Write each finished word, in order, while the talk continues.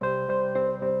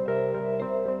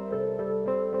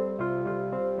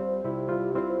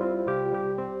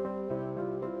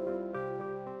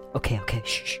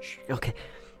Okay.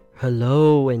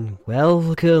 Hello and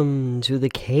welcome to the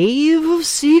Cave of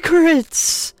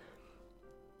Secrets.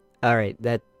 Alright,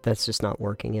 that's just not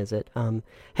working, is it?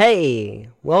 Hey,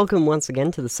 welcome once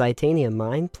again to the Titanium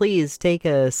Mine. Please take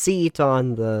a seat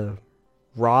on the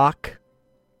rock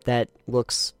that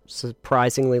looks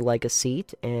surprisingly like a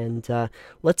seat, and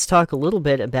let's talk a little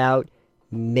bit about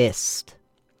Myst.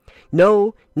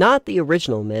 No, not the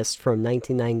original Myst from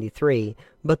 1993,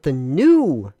 but the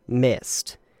new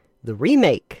Myst, the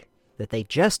remake that they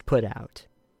just put out.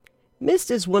 Myst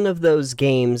is one of those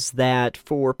games that,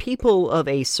 for people of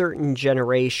a certain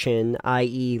generation,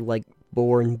 i.e., like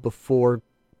born before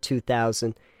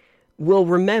 2000, will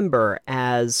remember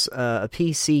as a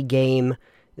PC game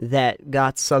that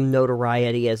got some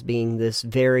notoriety as being this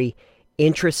very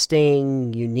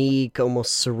interesting, unique,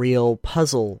 almost surreal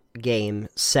puzzle game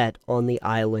set on the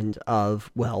island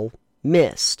of, well,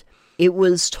 Myst. It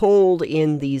was told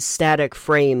in these static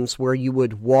frames where you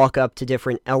would walk up to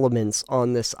different elements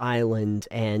on this island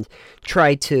and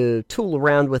try to tool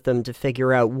around with them to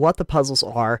figure out what the puzzles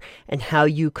are and how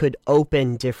you could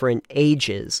open different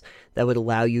ages that would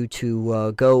allow you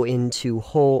to go into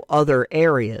whole other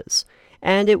areas.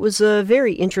 And it was a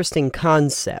very interesting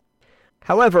concept.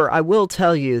 However, I will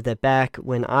tell you that back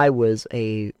when I was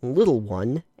a little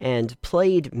one and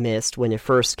played Myst when it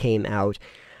first came out,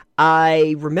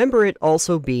 I remember it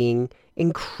also being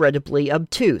incredibly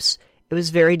obtuse. It was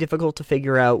very difficult to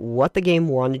figure out what the game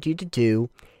wanted you to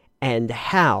do and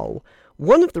how.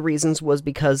 One of the reasons was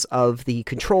because of the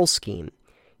control scheme.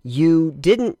 You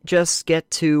didn't just get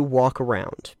to walk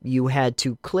around. You had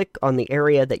to click on the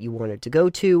area that you wanted to go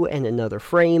to, and another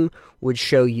frame would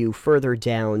show you further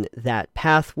down that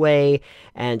pathway,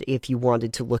 and if you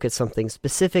wanted to look at something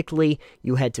specifically,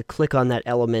 you had to click on that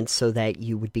element so that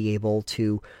you would be able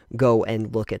to go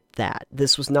and look at that.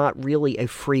 This was not really a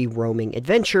free-roaming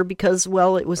adventure because,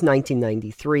 well, it was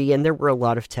 1993, and there were a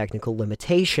lot of technical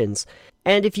limitations.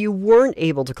 And if you weren't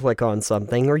able to click on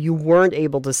something, or you weren't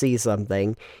able to see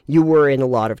something, you were in a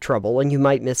lot of trouble, and you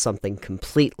might miss something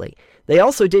completely. They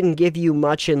also didn't give you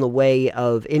much in the way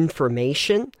of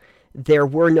information. There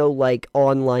were no,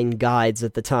 online guides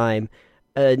at the time.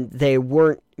 They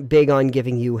weren't big on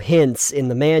giving you hints in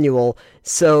the manual,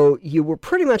 so you were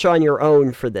pretty much on your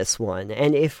own for this one.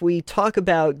 And if we talk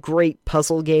about great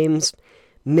puzzle games,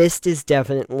 Myst is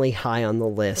definitely high on the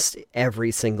list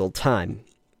every single time.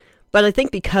 But I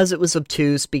think because it was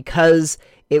obtuse, because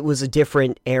it was a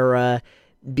different era,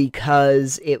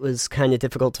 because it was kind of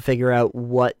difficult to figure out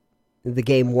what the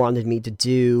game wanted me to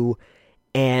do,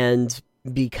 and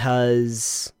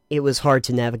because it was hard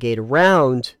to navigate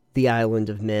around the island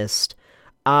of Myst,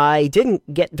 I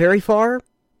didn't get very far,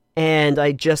 and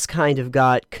I just kind of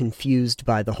got confused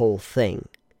by the whole thing.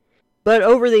 But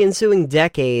over the ensuing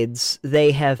decades,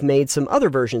 they have made some other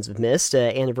versions of Myst,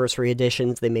 anniversary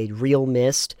editions. They made Real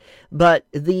Myst, but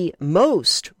the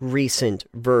most recent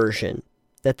version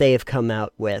that they have come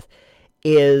out with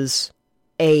is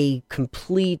a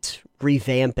complete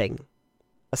revamping,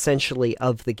 essentially,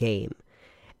 of the game.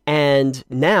 And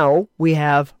now we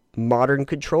have modern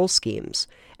control schemes,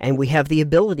 and we have the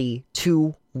ability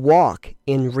to walk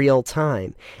in real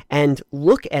time and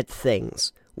look at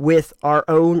things with our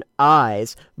own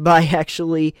eyes by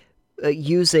actually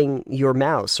using your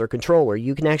mouse or controller.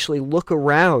 You can actually look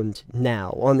around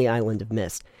now on the island of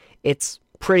Myst. It's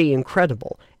pretty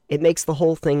incredible. It makes the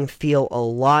whole thing feel a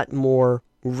lot more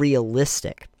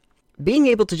realistic. Being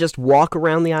able to just walk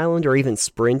around the island or even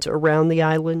sprint around the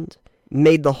island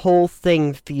made the whole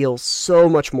thing feel so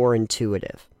much more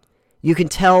intuitive. You can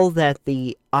tell that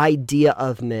the idea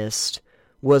of Myst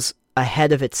was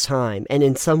ahead of its time, and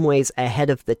in some ways ahead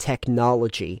of the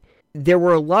technology. There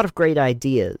were a lot of great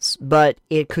ideas, but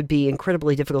it could be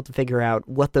incredibly difficult to figure out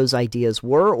what those ideas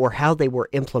were or how they were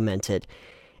implemented.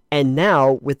 And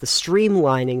now, with the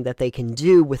streamlining that they can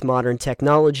do with modern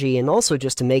technology, and also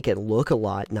just to make it look a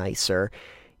lot nicer,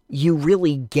 you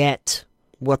really get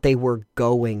what they were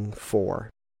going for.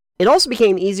 It also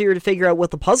became easier to figure out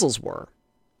what the puzzles were.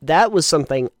 That was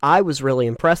something I was really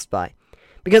impressed by.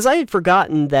 Because I had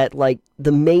forgotten that,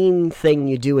 the main thing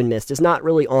you do in Myst is not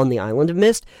really on the island of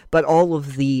Myst, but all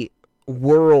of the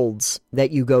worlds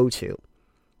that you go to.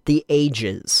 The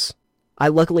ages. I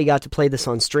luckily got to play this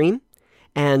on stream,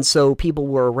 and so people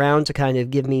were around to kind of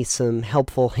give me some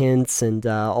helpful hints, and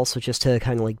also just to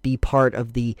kind of, be part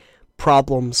of the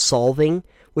problem solving,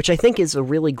 which I think is a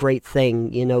really great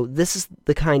thing. You know, this is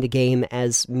the kind of game,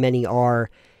 as many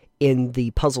are in the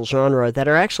puzzle genre, that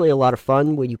are actually a lot of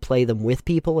fun when you play them with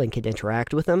people and can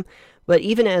interact with them. But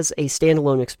even as a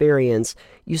standalone experience,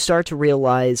 you start to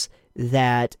realize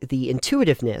that the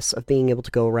intuitiveness of being able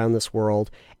to go around this world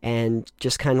and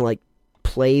just kind of like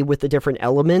play with the different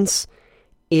elements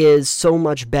is so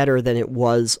much better than it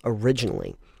was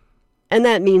originally. And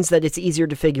that means that it's easier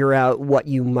to figure out what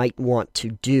you might want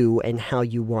to do and how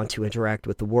you want to interact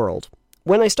with the world.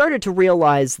 When I started to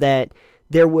realize that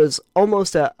there was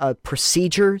almost a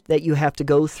procedure that you have to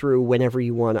go through whenever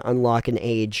you want to unlock an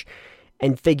age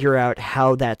and figure out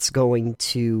how that's going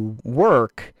to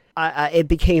work, it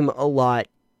became a lot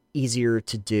easier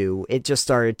to do. It just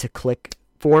started to click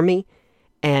for me,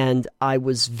 and I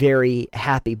was very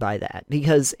happy by that,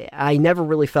 because I never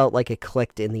really felt like it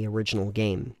clicked in the original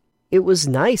game. It was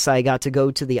nice. I got to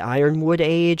go to the Ironwood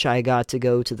Age, I got to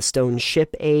go to the Stone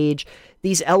Ship Age.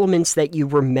 These elements that you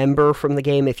remember from the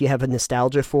game if you have a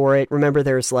nostalgia for it. Remember,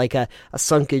 there's like a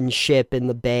sunken ship in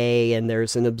the bay, and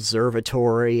there's an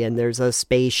observatory, and there's a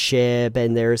spaceship,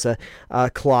 and there's a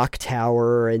clock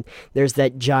tower, and there's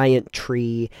that giant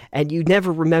tree, and you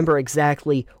never remember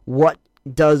exactly what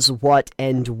does what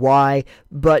and why,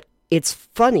 but it's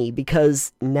funny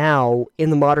because now, in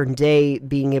the modern day,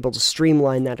 being able to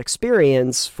streamline that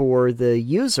experience for the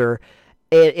user,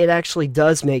 it actually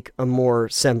does make a more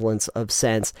semblance of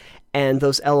sense, and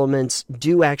those elements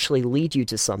do actually lead you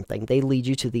to something. They lead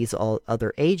you to these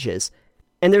other ages.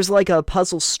 And there's like a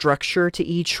puzzle structure to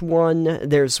each one.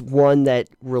 There's one that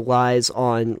relies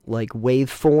on like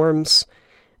waveforms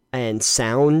and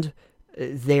sound.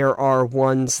 There are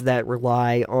ones that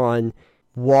rely on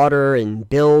water and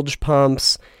bilge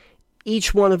pumps.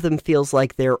 Each one of them feels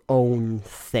like their own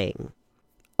thing.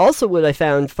 Also, what I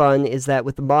found fun is that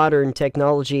with the modern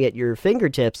technology at your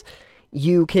fingertips,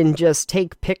 you can just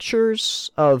take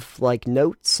pictures of like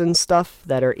notes and stuff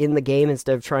that are in the game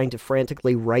instead of trying to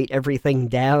frantically write everything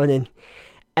down,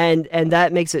 and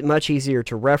that makes it much easier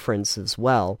to reference as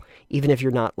well, even if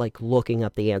you're not like looking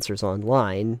up the answers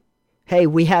online. Hey,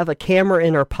 we have a camera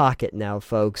in our pocket now,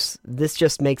 folks. This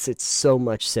just makes it so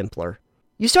much simpler.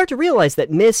 You start to realize that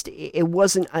Myst, it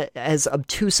wasn't as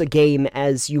obtuse a game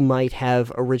as you might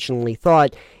have originally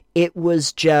thought. It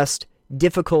was just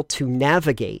difficult to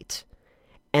navigate,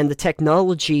 and the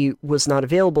technology was not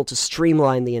available to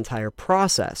streamline the entire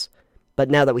process. But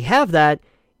now that we have that,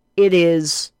 it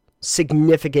is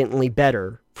significantly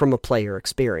better from a player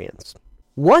experience.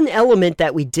 One element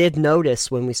that we did notice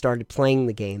when we started playing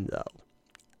the game, though,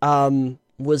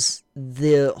 was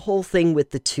the whole thing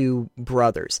with the two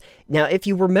brothers. Now, if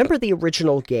you remember the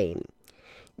original game,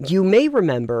 you may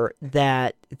remember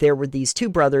that there were these two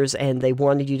brothers and they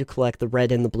wanted you to collect the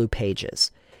red and the blue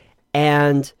pages.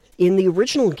 And in the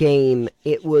original game,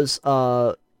 it was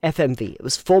FMV. It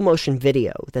was full motion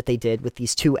video that they did with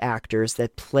these two actors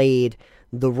that played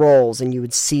the roles, and you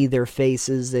would see their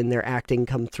faces and their acting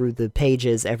come through the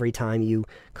pages every time you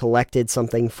collected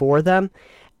something for them.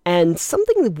 And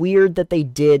something weird that they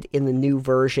did in the new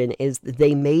version is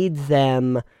they made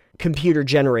them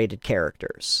computer-generated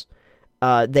characters.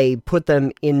 They put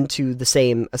them into the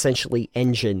same, essentially,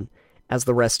 engine as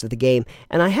the rest of the game.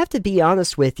 And I have to be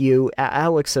honest with you,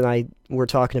 Alex and I were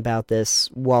talking about this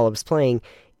while I was playing.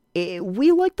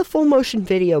 We liked the full-motion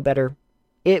video better.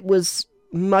 It was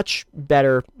much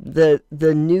better. The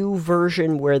new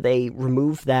version where they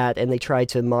removed that and they tried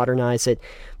to modernize it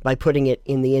by putting it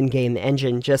in the in-game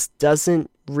engine just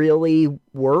doesn't really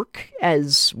work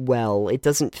as well. It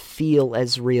doesn't feel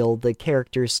as real. The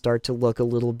characters start to look a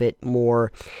little bit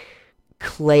more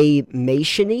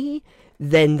claymation-y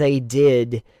than they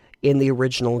did in the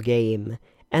original game,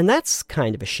 and that's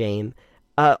kind of a shame.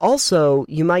 Also,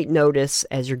 you might notice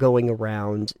as you're going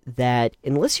around that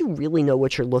unless you really know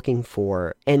what you're looking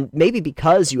for, and maybe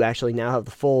because you actually now have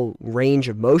the full range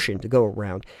of motion to go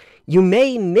around, you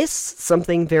may miss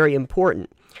something very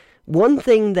important. One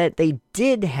thing that they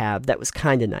did have that was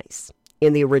kind of nice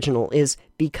in the original is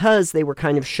because they were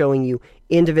kind of showing you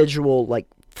individual like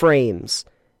frames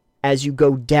as you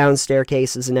go down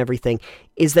staircases and everything,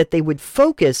 is that they would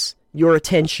focus your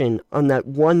attention on that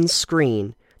one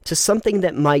screen to something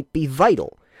that might be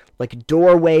vital, like a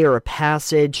doorway or a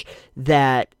passage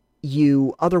that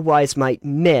you otherwise might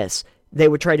miss. They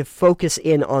would try to focus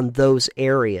in on those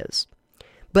areas.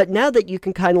 But now that you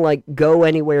can kind of like go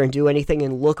anywhere and do anything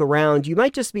and look around, you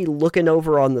might just be looking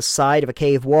over on the side of a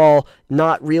cave wall,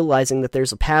 not realizing that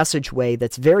there's a passageway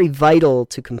that's very vital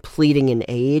to completing an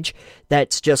age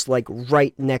that's just like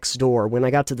right next door. When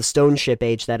I got to the Stone Ship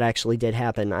Age, that actually did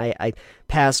happen. I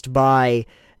passed by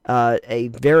a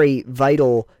very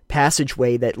vital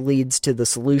passageway that leads to the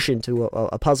solution to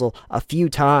a puzzle a few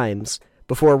times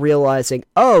before realizing,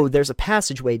 oh, there's a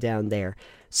passageway down there.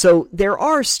 So there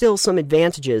are still some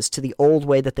advantages to the old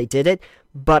way that they did it,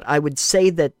 but I would say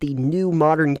that the new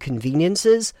modern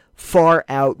conveniences far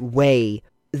outweigh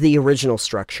the original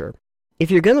structure.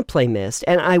 If you're going to play Myst,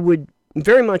 and I would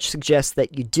very much suggest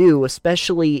that you do,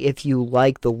 especially if you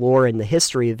like the lore and the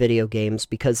history of video games,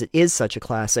 because it is such a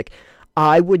classic,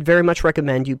 I would very much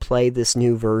recommend you play this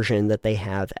new version that they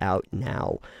have out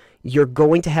now. You're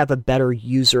going to have a better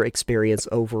user experience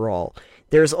overall.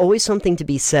 There's always something to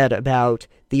be said about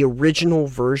the original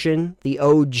version, the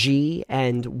OG,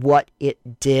 and what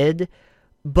it did,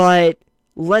 but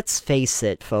let's face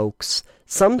it, folks,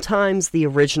 sometimes the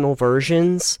original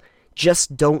versions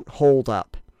just don't hold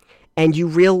up. And you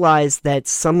realize that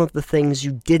some of the things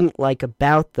you didn't like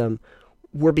about them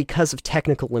were because of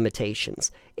technical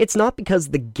limitations. It's not because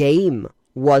the game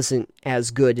wasn't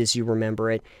as good as you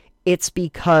remember it. It's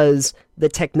because the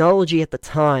technology at the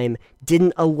time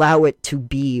didn't allow it to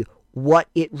be what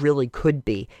it really could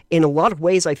be. In a lot of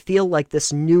ways, I feel like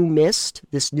this new Myst,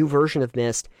 this new version of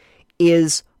Myst,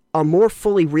 is a more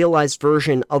fully realized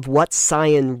version of what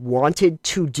Cyan wanted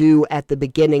to do at the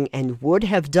beginning and would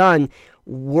have done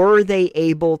were they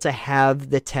able to have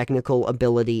the technical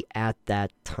ability at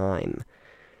that time.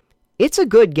 It's a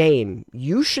good game.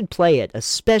 You should play it,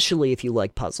 especially if you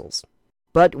like puzzles.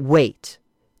 But wait,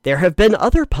 there have been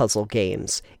other puzzle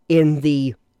games in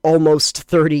the almost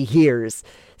 30 years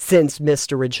since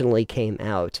Myst originally came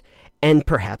out, and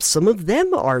perhaps some of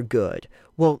them are good.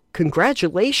 Well,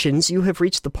 congratulations, you have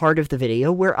reached the part of the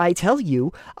video where I tell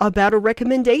you about a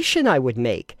recommendation I would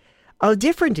make. A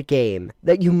different game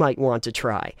that you might want to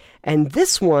try. And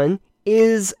this one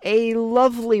is a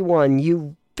lovely one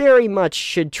you very much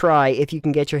should try if you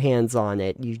can get your hands on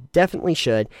it. You definitely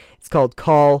should. It's called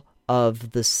Call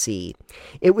of the Sea.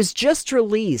 It was just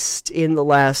released in the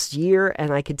last year,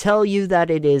 and I can tell you that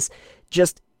it is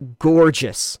just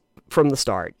gorgeous from the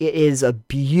start. It is a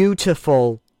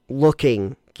beautiful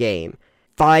looking game.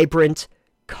 Vibrant,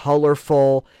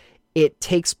 colorful. It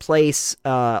takes place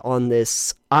on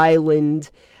this island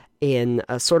in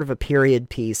a sort of a period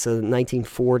piece of the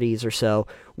 1940s or so,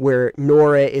 where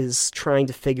Nora is trying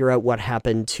to figure out what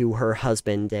happened to her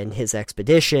husband and his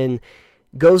expedition,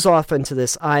 goes off into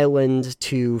this island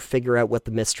to figure out what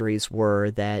the mysteries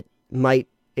were that might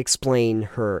explain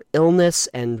her illness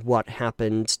and what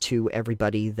happened to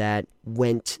everybody that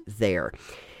went there.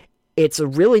 It's a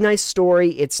really nice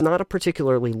story. It's not a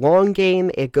particularly long game.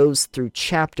 It goes through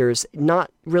chapters, not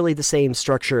really the same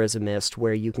structure as a Myst,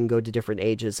 where you can go to different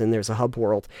ages and there's a hub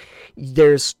world.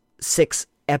 There's 6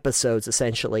 episodes,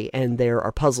 essentially, and there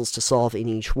are puzzles to solve in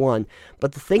each one.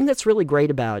 But the thing that's really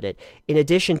great about it, in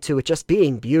addition to it just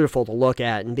being beautiful to look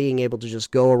at and being able to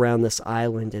just go around this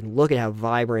island and look at how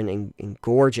vibrant and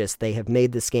gorgeous they have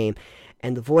made this game,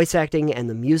 and the voice acting and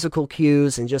the musical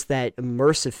cues and just that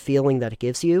immersive feeling that it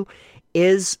gives you,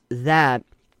 is that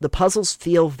the puzzles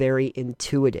feel very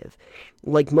intuitive.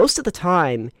 Like, most of the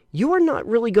time, you are not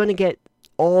really going to get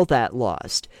all that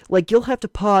lost. Like, you'll have to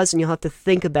pause and you'll have to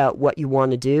think about what you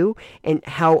want to do and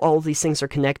how all these things are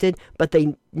connected, but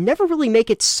they never really make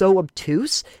it so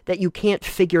obtuse that you can't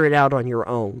figure it out on your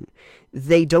own.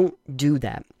 They don't do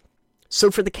that. So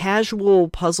for the casual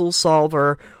puzzle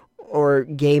solver or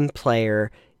game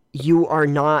player, you are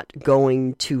not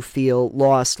going to feel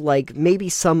lost like maybe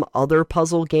some other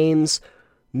puzzle games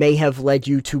may have led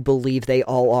you to believe they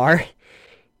all are.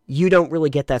 You don't really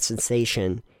get that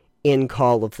sensation in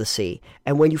Call of the Sea.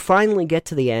 And when you finally get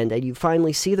to the end and you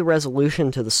finally see the resolution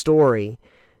to the story,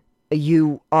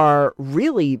 you are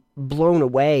really blown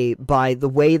away by the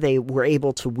way they were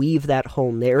able to weave that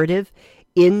whole narrative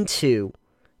into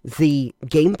the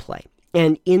gameplay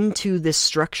and into this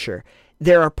structure.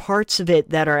 There are parts of it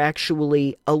that are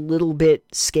actually a little bit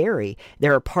scary.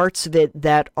 There are parts of it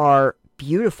that are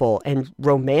beautiful and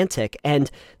romantic, and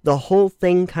the whole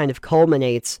thing kind of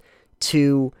culminates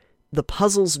to the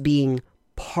puzzles being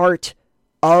part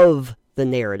of the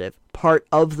narrative, part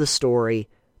of the story,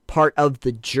 part of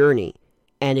the journey.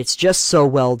 And it's just so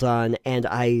well done, and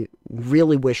I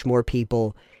really wish more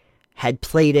people had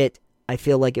played it. I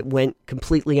feel like it went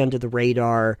completely under the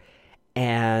radar,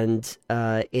 and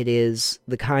it is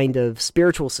the kind of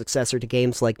spiritual successor to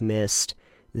games like Myst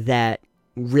that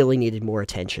really needed more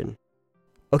attention.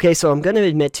 Okay, so I'm going to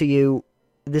admit to you,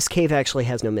 this cave actually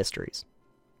has no mysteries.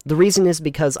 The reason is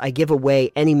because I give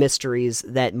away any mysteries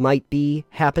that might be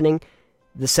happening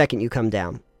the second you come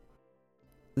down.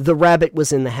 The rabbit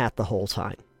was in the hat the whole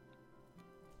time.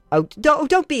 Oh,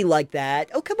 don't be like that.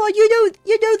 Oh, come on, you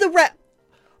know the rabbit.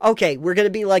 Okay, we're going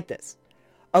to be like this.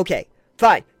 Okay,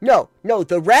 fine. No,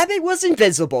 the rabbit was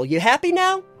invisible. You happy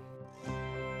now?